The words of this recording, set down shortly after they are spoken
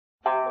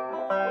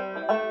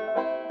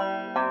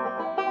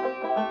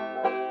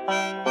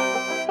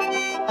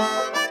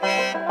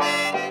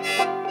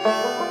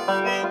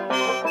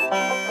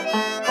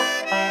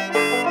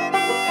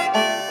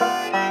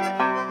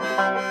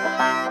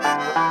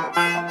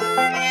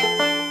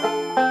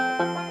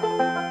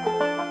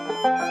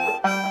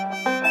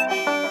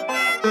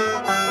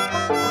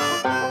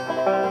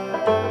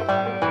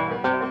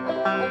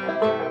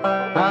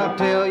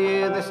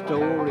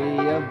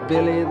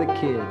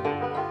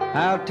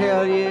I'll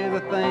tell you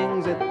the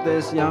things that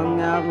this young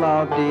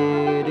outlaw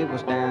did. It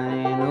was down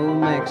in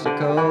old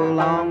Mexico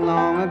long,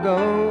 long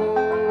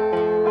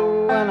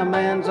ago, when a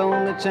man's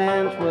only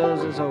chance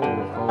was his old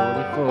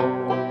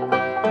 44.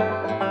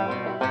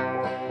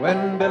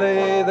 When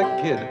Billy the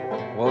Kid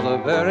was a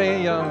very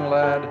young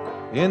lad,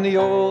 in the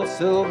old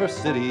Silver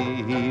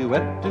City he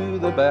went to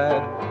the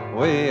bad,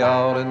 way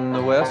out in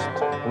the west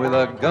with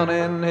a gun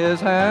in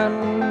his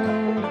hand.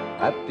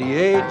 At the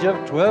age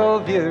of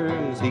 12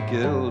 years he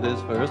killed his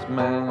first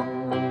man.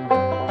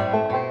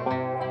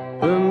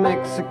 The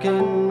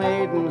Mexican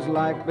maidens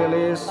liked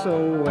Billy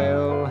so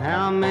well,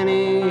 how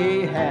many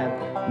he had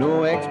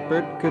no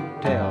expert could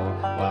tell.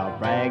 While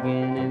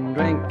bragging and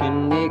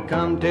drinking he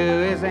come to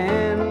his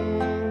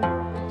end,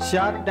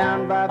 shot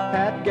down by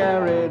Pat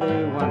Garrett,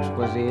 who once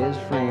was his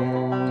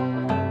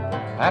friend.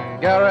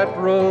 Pat Garrett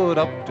rode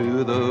up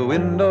to the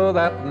window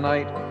that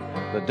night.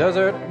 The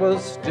desert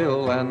was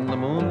still and the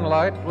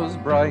moonlight was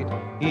bright.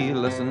 He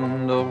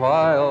listened a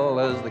while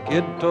as the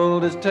kid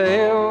told his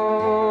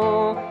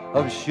tale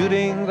of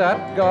shooting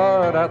that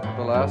guard at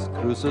the Las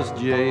Cruces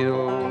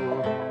jail.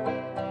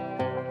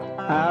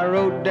 I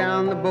rode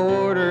down the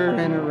border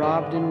and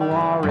robbed in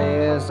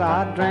Juarez.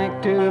 I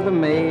drank to the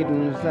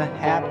maidens, the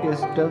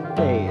happiest of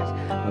days.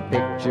 My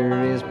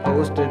picture is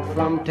posted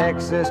from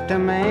Texas to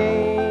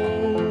Maine,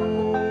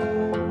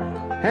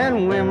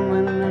 and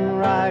women and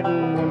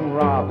riding and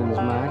robbing's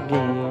my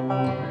game.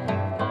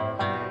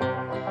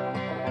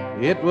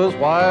 It was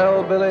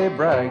while Billy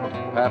bragged,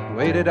 Pat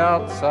waited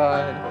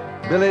outside.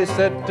 Billy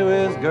said to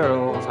his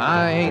girls,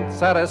 I ain't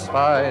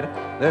satisfied.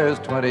 There's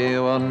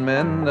 21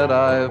 men that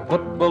I've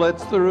put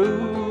bullets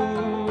through,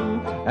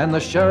 and the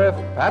sheriff,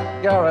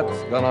 Pat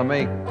Garrett's gonna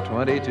make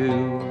 22.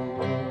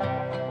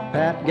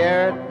 Pat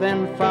Garrett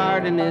then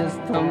fired and his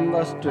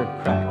thumbbuster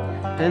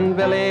cracked, and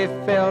Billy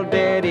fell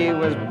dead, he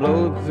was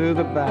blowed through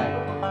the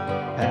back.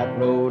 Pat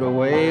rode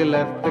away,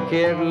 left the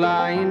kid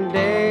lying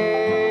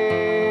dead,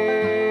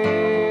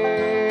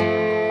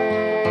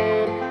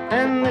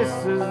 and this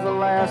is the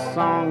last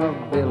song of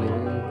Billy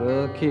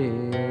the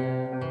Kid.